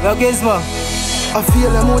 Thomas, Yo Gizmo. I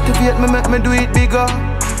feel I motivate me, make me do it bigger.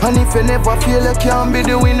 And if you never feel you can't be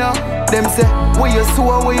the winner. Them say, where you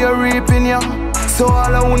sow, where you reaping, yeah. So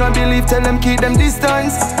all I wanna believe, tell them keep them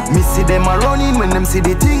distance. Me see them a running when them see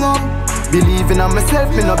the thing up. Believing on myself,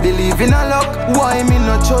 me not believing in luck. Why me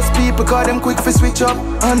not trust people, cause them quick for switch up.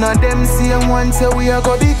 And of them see one say we are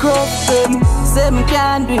gonna be corrupt. Say me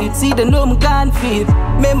can't do it, see the know me can't fit.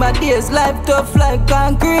 Remember days, life tough like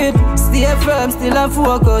concrete. Stay firm, still and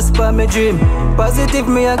focus for my dream. Positive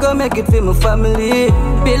me, I go make it for my family.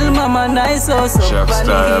 Build mama nice house up.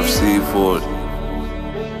 Shackstar FC Food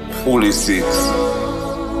 46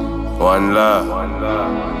 One love.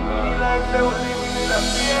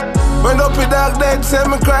 When up with dark dead, say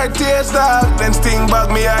me cry tears dark. Then sting back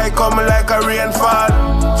me eye coming like a rainfall.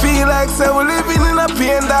 Feel like say we living in a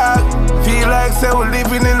pain dark. Feel like say we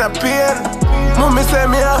living in a pain. Mommy say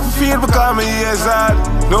me have to feel because me years hard.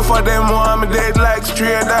 No for them want me dead like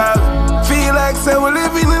stray dog. Feel like say we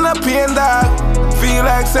living in a pain dark. Feel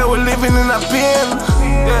like say we living in a pain.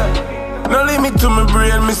 Yeah. No limit to my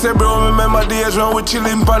brain. Me say bro, remember days when we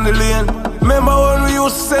chillin' pon the lane. Remember when we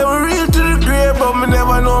used to say we real to the grave, but me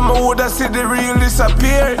never know me woulda see the real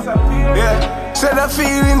disappear. Yeah, said the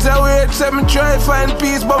feelings are weird, said me try find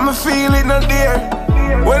peace, but me feel it not there.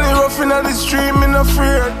 When it rough in the street, me no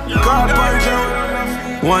fear.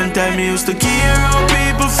 One time me used to care how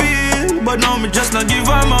people feel, but now me just not give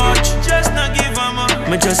a much.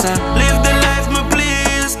 Me just live the life me play.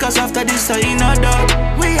 cause after this I ain't no doubt.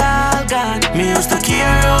 We all gone. Me used to care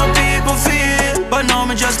how people feel, but now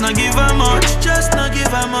me just not give a much. Just not give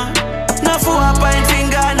a much. No for a point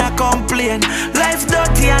finger and a complain. Life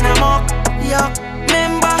dirty and a mock. Yup.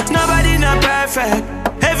 Remember, nobody not perfect.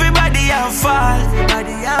 Everybody have fault.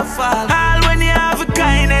 Everybody have fault. All when you have a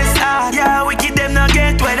kindness heart. Yeah, wicked them not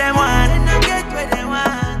get where they want. They not get where they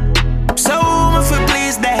want. So who me fi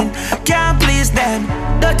please them? Can't please them.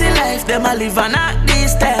 Dirty life them a live and not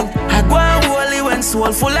this time. I go and holy when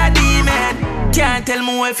soul full of demon. Can't tell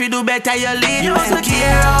me if you do better you leave. You used to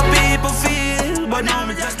care how people feel, but now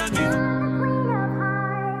me just not give.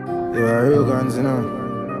 Yeah, real guns, you know.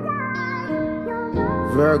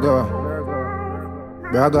 Virgo,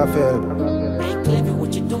 Braga Feld.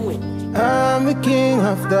 What you doing? I'm the king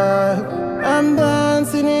of dark. I'm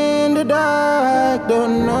dancing in the dark.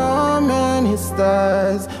 Don't know many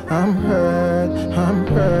stars. I'm hurt, I'm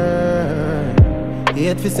hurt.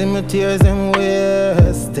 Hate for see my tears and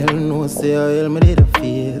waste. Still no say I me did a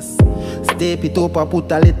face. Step it up, I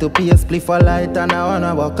put a little piece. Spliff a light and I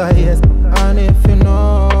wanna walk a haze. And if you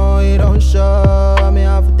know it don't show me,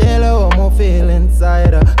 I have to tell you how I feel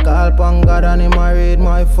inside. Call pon God and him a read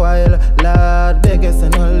my file. Lord, beg us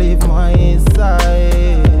and I'll leave my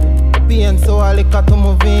side. Pain so I lick out to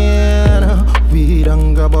my vein. Weed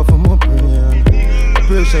and grab off my brain.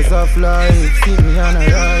 Pressures of life, see me on a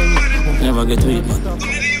ride. Never get weak, man.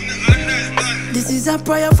 This is a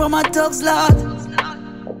prayer for my thugs, Lord.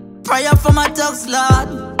 Prayer for my thugs, Lord.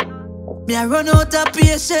 Me I run out of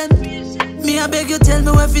patience. Me I beg you tell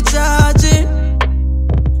me if you charging.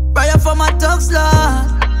 Prayer for my thugs, Lord.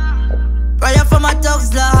 Prayer for my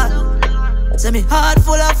thugs, Lord. Say me heart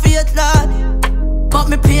full of faith, Lord. But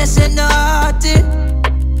me patient, no hearty.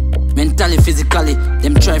 Mentally, physically,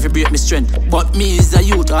 them try to break me strength. But me as a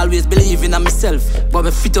youth, always believing in myself. But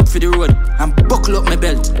me fit up for the road and buckle up my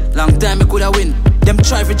belt. Long time me coulda win. Them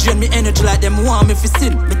try to drain me energy like them want me for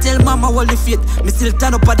sin. Me tell mama hold the faith, me still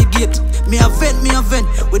turn up at the gate. Me a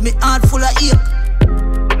vent, with me heart full of ache.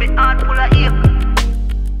 With me heart full of ache.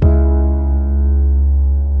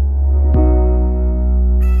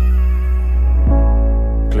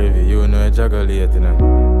 Clevy, you know a juggle yet, you know.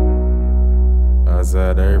 As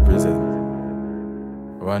I represent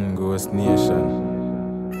One Ghost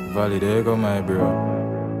Nation. Valley, there you go, my bro.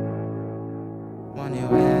 Money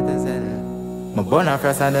where to sell. My born a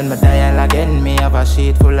first and then my dial again. Me have a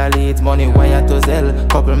sheet full of leads, money wire to sell.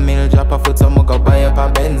 Couple mil drop a foot, so me go buy up a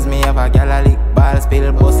Benz. Me have a gal a lick ball,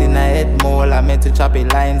 spill bus in a head. Mole I meant to chop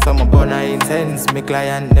it line, so my born a intense. Me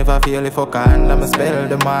client never feel it fuck and I'm a spell.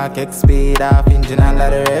 The market speed off engine and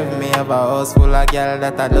let the rev. Me have a house full of gal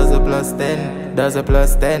that a does a plus 10. Does a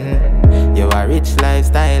plus 10. You a rich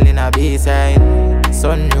lifestyle in a B-side.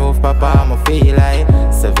 Sunroof, papa, I'ma feel like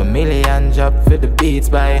 7 million job for the beats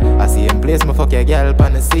by. I see him place, me fuck your girl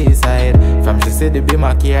on the seaside. From she said the be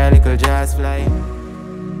my care, little jazz fly.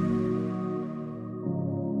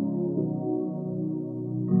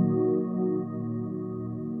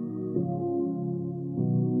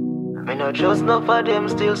 Me no trust enough of them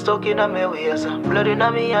still stuck in a me ways. Blood in a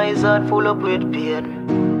me eyes, heart full up with pain.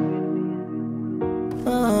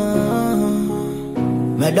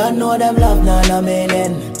 Me don't know them love none of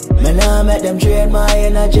meaning. Me nah make them drain my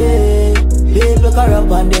energy. People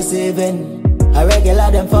corrupt and deceiving. I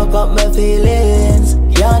regular them fuck up my feelings.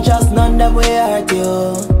 Can't trust none them we hurt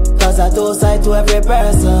you. Cause I two side to every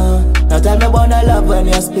person. Now tell me about the love when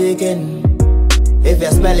you're speaking. If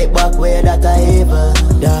you spell it back way that I evil,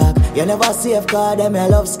 dog. You never safeguard them, your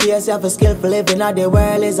love scarce. You have a skill for living at the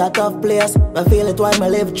world is a tough place. I feel it while I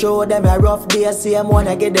live through them, a rough days. Same one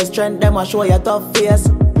I get the strength, them I show you tough face.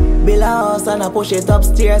 Build a house and I push it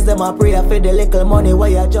upstairs. Them I pray for the little money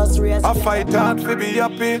where you just raise. I fight hard for be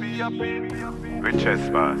happy.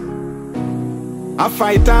 Richest boss. I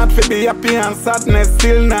fight hard for be happy and sadness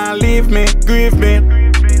still not leave me, grieve me.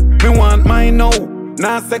 Me want mine now.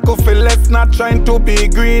 Nah second for less, not trying to be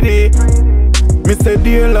greedy. Me say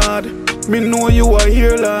dear Lord, me know you are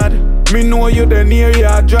here Lord. Me know you the near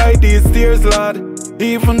ya, dry these tears Lord.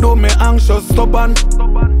 Even though me anxious, stubborn,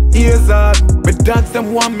 ears hard. Me dogs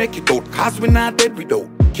them want make it out, cause we not dead without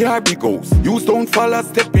carry goes. You don't fall a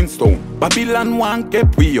stepping stone. Babylon want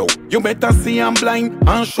get we out. You better see I'm blind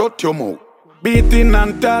and shut your mouth. Beating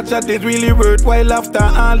and torture did really worthwhile after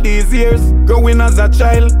all these years. Growing as a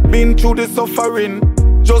child, been through the suffering.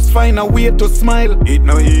 Just find a way to smile, it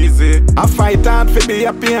no easy. I fight hard for be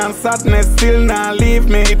happy and sadness still not leave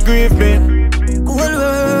me, it grieve me.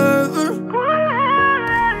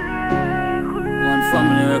 One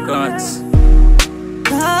family records.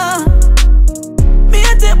 Me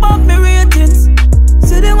a take back me ratings.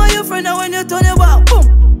 See them are your friend and when you turn your back,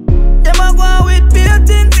 boom.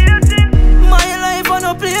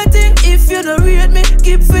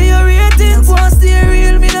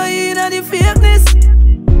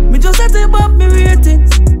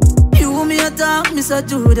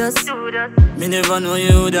 woulda do that. Me never know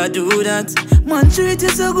you woulda do that. Man treat you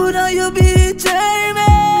so good and you betray me.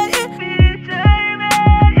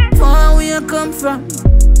 Far where you come from,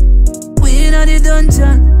 we in the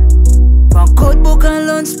dungeon. From code book and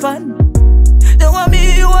lunch span. Don't want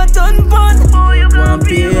me, you a ton pun. One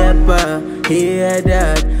paper, hear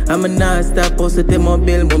that. I'm a non-stop post to my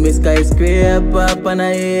bill, mommy skyscraper up on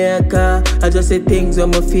a acre. I just say things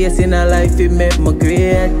on my face in a life, it make me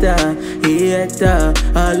greater. Hater,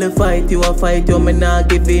 all the fight you a fight, you me not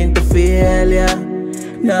give in to failure.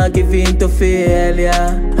 Not give in to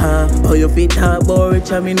failure. How you fit talk about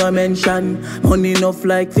rich and me no mention. Money enough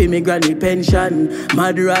like for me granny pension.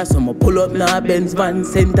 Mad ass, I'ma pull up na Benz van.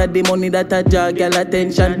 Center the money that a jar girl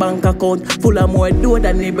attention. Bank account full of more dough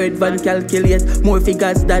than the bread van. Calculate more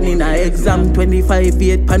figures than in a exam.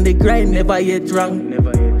 25-8 pan the grind, never yet wrong.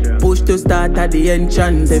 Push to start at the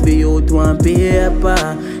entrance. Every youth want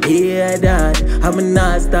paper, hear that. I'm a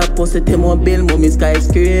non-stop post to my bill, mommy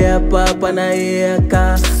skyscraper up on a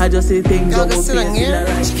acre. I just say things on my face in a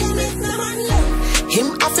life.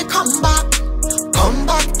 Him have to come back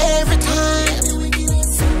every time.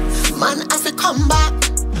 Man have to come back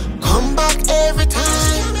every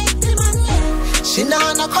time. She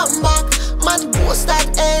nah come back, man post that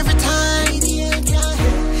every time.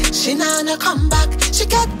 She nah come back, she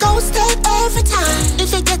get ghosted every time.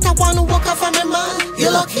 If you get a one who walk up from me, man,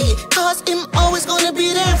 you're lucky, cause him always gonna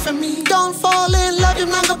be there for me. Don't fall in love, him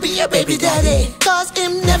not gonna be your baby daddy, cause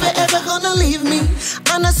him never ever gonna leave me.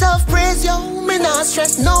 And I self-praise, yo, me not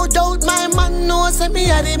stress. No doubt my man knows that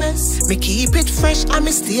me a the best. Me keep it fresh and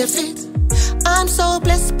me stay fit. I'm so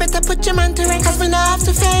blessed, better put your man to rest, cause me not have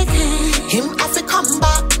to fake it. Him have to come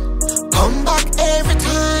back every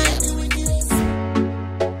time.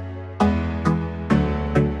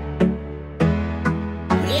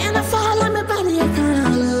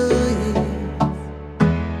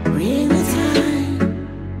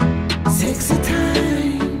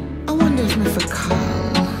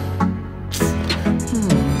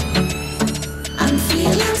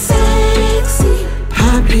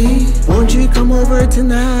 Won't you come over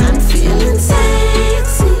tonight? I'm feeling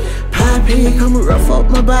sexy. Papi, come rough up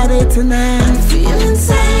my body tonight. I'm feeling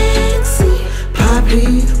sexy.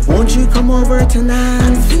 Papi, won't you come over tonight?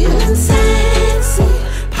 I'm feeling sexy.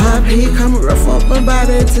 Papi, come rough up my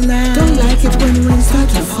body tonight. Don't like it when rain start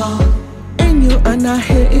to fall and you are not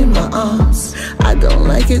here in my arms. I don't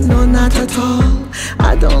like it, no, not at all.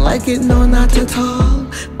 I don't like it, no, not at all.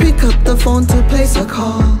 Pick up the phone to place a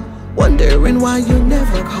call, wondering why you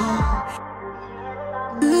never call.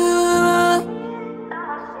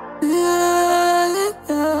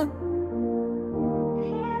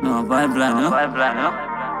 No, pipeline, no?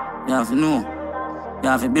 You have to know. You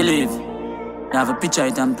have to believe. You have to picture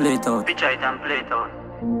it and play it out.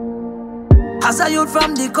 As a youth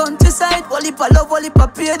from the countryside, all heap of love, all heap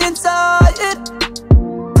of pain inside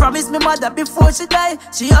it. Promise me mother before she die,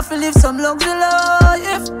 she have to live some luxury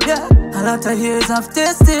life. Yeah, a lot of years I've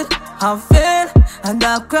tasted, I've failed, and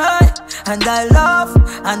I've cried, and I love,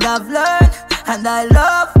 and I've learned, and I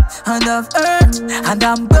love, and I've earned, and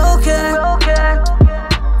I'm broken.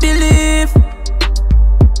 Believe,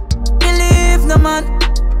 no man,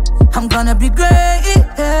 I'm gonna be great.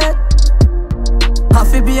 I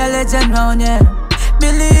feel be a legend round here.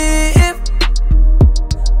 Believe,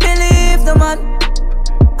 no man,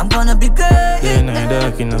 I'm gonna be great. Yeah, night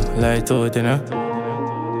dark, you know, light out, you know.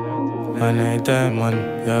 One night time, man,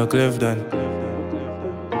 you're Clifton.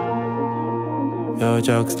 Yo,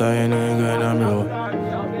 Jackstar, you know, you're going on me road.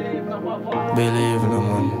 Believe, no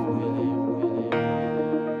man.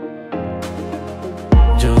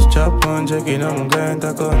 Just chop on, checking on my client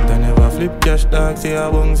account. I never flip cash, dog, see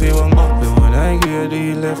a bung, see one. The one I give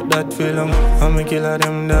you left that feel long. I'm a killer,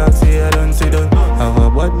 them dogs, see I don't see done. Have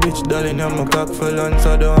a bad bitch, darling, I'm a cock for lunch.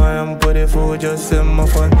 So don't I am put it for just send my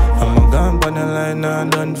fun. I'm a gun on the line, now I'm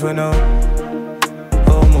done for now.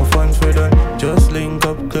 All my funds for done. Just link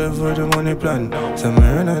up clear for the money plan. So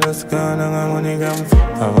my run, I just gone and I'm money gone.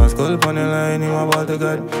 Have a skull on the line, him about the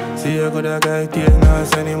God. See a good guy, tears, now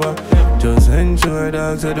send him back. Just ensure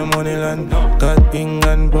dogs to the money land. Got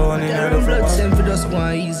England born in the blood send for just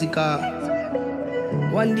one easy car.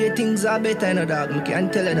 One day things are better in a dog, I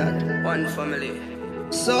can tell you that. One family.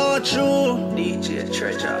 So true, DJ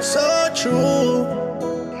Treasure. So true.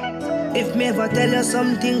 If me ever tell you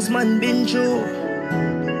some things man been through.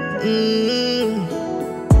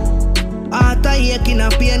 After aching a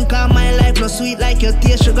pain, cause my life no sweet like your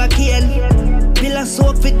tear sugar cane. Pill a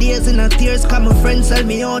soak for days in a tears, cause my friends sell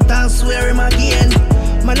me out and swear him again.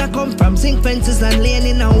 Man, I come from zinc fences and lane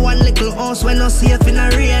in a one little house when no safe in a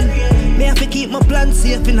rain. Me have to keep my plan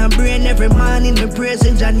safe in a brain. Every morning me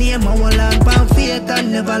praising your name. I will land on faith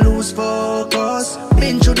and never lose focus.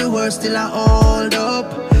 Been through the worst, still I hold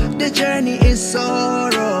up. The journey is so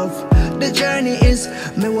rough. The journey is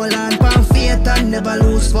me will land on faith and never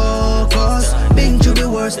lose focus. Been through the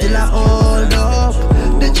worst, still I hold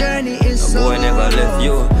up. The journey is so rough. Boy never left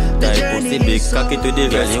you. Like pussy big cocky to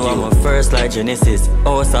the rescue. You are my first like Genesis,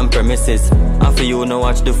 house and premises. And for you no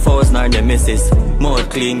watch the foes nor the misses. More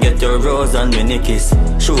clean, get your rose and mini kiss.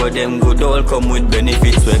 Show them good all come with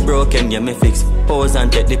benefits. We're broken, yeah me fix. Pose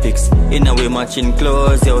and take the pics. In a way matching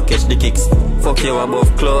clothes, you catch the kicks. Fuck you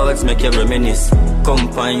above clothes, make you reminisce.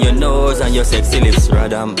 Come find your nose and your sexy lips,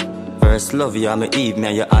 Radam. First love you, I'm Eve, me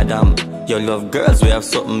and you Adam. You love girls, we have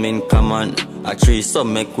something in common. A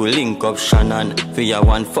threesome make we link up Shannon. For your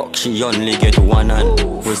one fuck, she only get one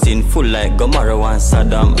hand. We seen full like Gomorrah and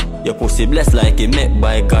Saddam. Your pussy blessed like it met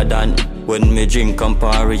by God. And when me drink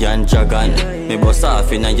Campari and Jagan, me bust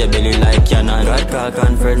off in your belly like Yannon. God call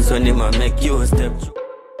conference when him a make you step.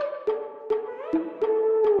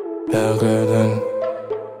 Yeah, okay then.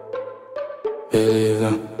 Believe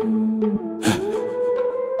them.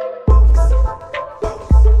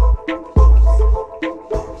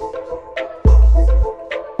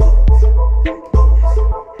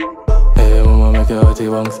 Dirty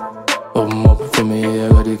ones, up for me, I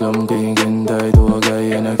gotta come clean, tied to a guy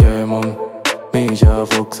and a carry mom. Me sure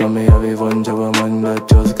fuck so me have a fun job a man that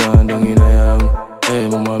just can't down in a yam. Hey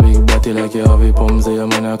mama big body like you have a pump, say a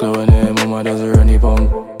man a clown, hey mama does a runny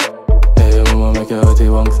pump. Hey mama make you dirty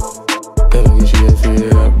ones, then make you shit for your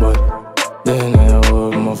rap butt. Then I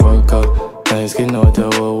hold my fuck up, nice skin out the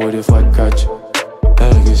wall with a fat catch.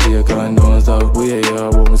 I make you shake and don't stop. We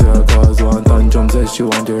hear bones her cause one tantrum. Says she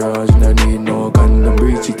want to rush, no need no condom.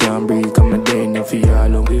 Breathe, she can't breathe, come and then you feel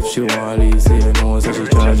alone. If she want to leave, say no, so she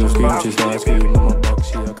try to scream. She start screaming on my back,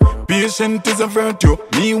 she a cry. Patient is a virtue,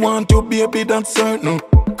 me want to baby that's certain.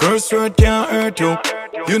 Curse word can't hurt you.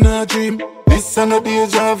 You not dream, this a no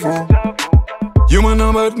deja vu. You man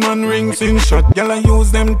a bad man rings in shot. Girl I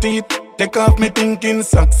use them teeth. Take off me thinking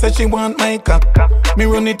socks, say she want my cock. Me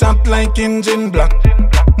run it up like engine black.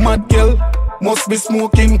 Mad girl, must be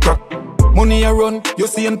smoking crack. Money I run, you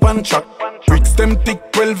see in pan track. Bricks them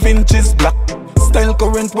thick, 12 inches black. Style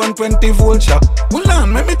current 120 volt shock. Hold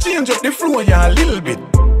on, let me change up the flow yeah a little bit.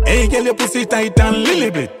 Hey girl, your pussy tight and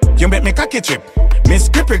little bit. You make me cocky trip, miss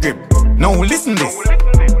grippy grip. Now listen this.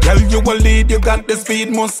 Girl, you a lead, you got the speed,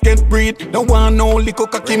 must get breed. Don't want no liquor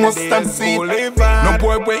cocky mustard seed. No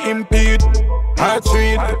boy will impede. Hard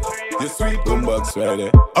treat. You sweet boombox right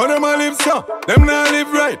there. How them a live so? Them not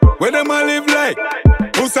live right. Where them a live like?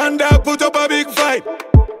 Who's on that put up a big fight?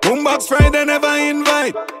 Boombox Friday never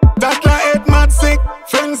invite. That like 8 mad sick,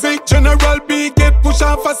 frenzy. General B get push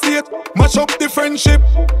off a state. Mash up the friendship.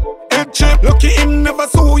 Head chip, lucky him never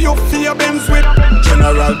saw you fear Benz with.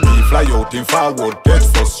 General B fly out in forward, get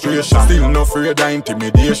frustration. Still no afraid of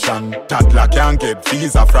intimidation. Toddler can't get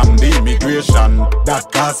visa from the immigration. That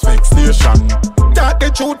cause vexation. That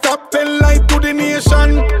the truth up, tell light to the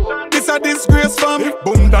nation. This a disgrace fam. If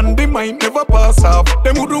boom down the mind never pass off.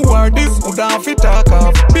 Them who do war this, who don't fit talk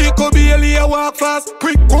off. Biko Bailey a walk fast.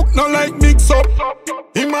 Quick cook no like mix up.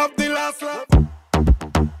 Him have the last laugh.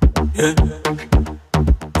 Yeah.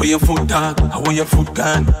 Where your foot dog? How where your foot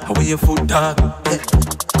gone? How where your foot dog? Yeah.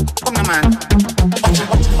 Come on, man.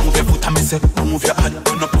 Move your foot and me say, move your hand.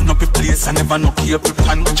 Put up your place and never knock your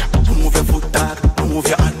plan. Move your foot dog, move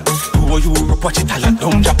your hand. Go Europe, watch it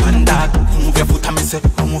all down Japan dog. Move your foot and me say,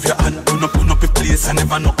 move your hand. Put up your place and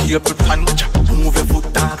never knock your plan. Move your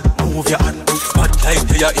foot dog, move your hand. Spotlight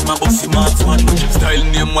there in my bossy marksman. Style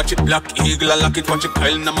name, watch it black eagle. I lock it, watch it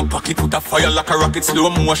pile in my pocket. Put a fire like a rocket, slow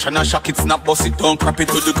motion and shock it. Snap, bust it, don't crap it.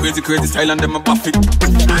 To the crazy style and them a buff it.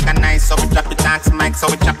 Organize, so we drop it, tax mic, so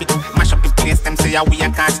we chop it. Mash up the place, them say how we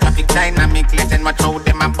can't stop it. Dynamic, legend, watch how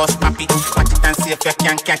them a bust pop it. Watch it and see if you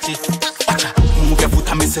can catch it. Move your foot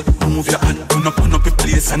and me say, move your hand. Put up your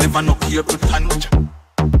place and never knock your plan.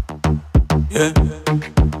 Yeah.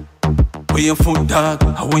 Where your foot dog?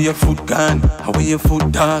 How where your foot gone? How where your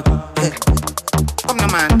foot dog? Yeah. Come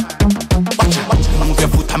on, man. Watch it. Move your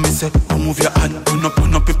foot and me say, move your hand. Put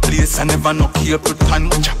up your place and never knock your plan.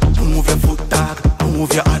 Move your foot dog,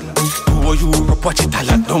 move your hand. Go Europe, watch it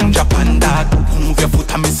all down Japan dog. Move your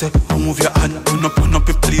foot and me say, move your hand. Put up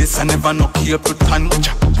your place and never knock your plan.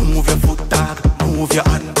 Move your foot dog, move your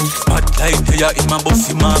hand. Spotlight Like they are in my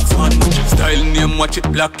bossy marksman. Style name, watch it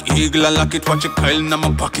black eagle and lock it. Watch it Kyle in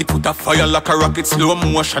my pocket. Put a fire like a rocket. Slow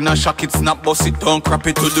motion and shock it. Snap, boss it, don't crap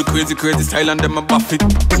it. To the crazy, crazy style and them a buff it.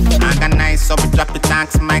 Organize, so we drop it.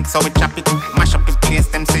 Thanks, Mike, so we chop it. Mash up the place,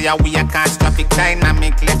 them say how we a can't stop it.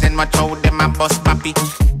 Dynamic legend, watch how them a boss papi.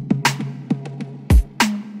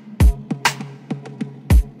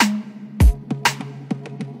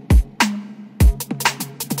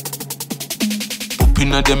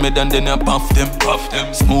 Inna them head and then I puff them.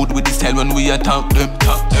 Smooth with the style when we attack them.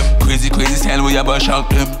 Crazy, crazy style we have a shock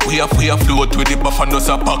them. We have float with the buff and us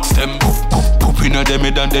a box them. Poop inna them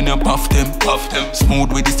head and then I puff them.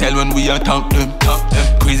 Smooth with the style when we attack them.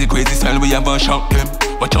 Crazy, crazy style we have a shock them.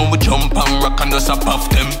 Watch how we jump and rock and us a puff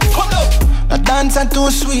them. The dance are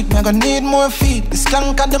too sweet, me gonna need more feet. The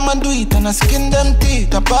skunk and them a do it and I skin them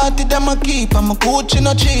teeth. A party them a keep, I'm a Gucci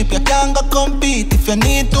no cheap. You can't go compete if you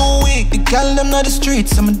need too weak. The girl them na the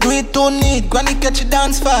streets, I'ma do it too neat. Granny catch a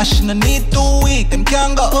dance fashion, I need too weak. Them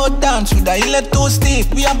can't go out dance with a hill too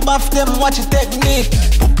steep. We a buff them, watch the technique.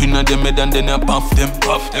 Poop inna them head and then I puff them.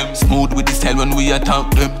 Smooth with the style when we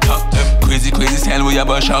attack them. Crazy, crazy style we have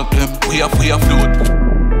a shock them. We have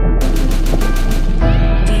float.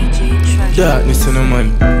 Darkness in the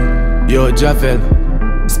man. Yo, Javel,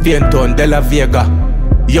 Spain Town, De La Vega.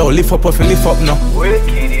 Yo, lift up and lift up now.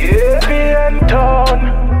 Wicked, yeah. Spain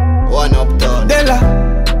Town. One uptown. Della.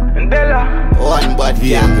 One bad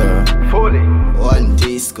gang. Fully. One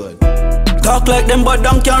taste good. Talk like them but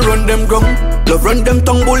don't can run them ground. Love run them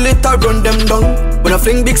tongue bullet or run them down. When I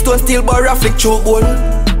fling big stone steel bar I flick choke one.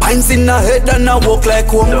 Pints in the head and I walk like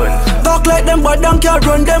home. Talk like them but don't can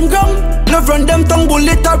run them ground. Love run them tongue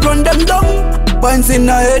bullet or run them down. Pints in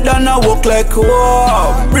the head and I walk like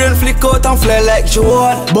wow. Brain flick out and fly like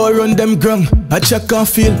Joel. Boy run them ground, I check and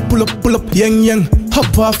feel. Pull up, yang.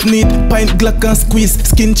 Hop off need, pint glock and squeeze.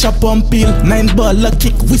 Skin chop and peel. 9 ball a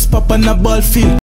kick, whisper up on a ball field.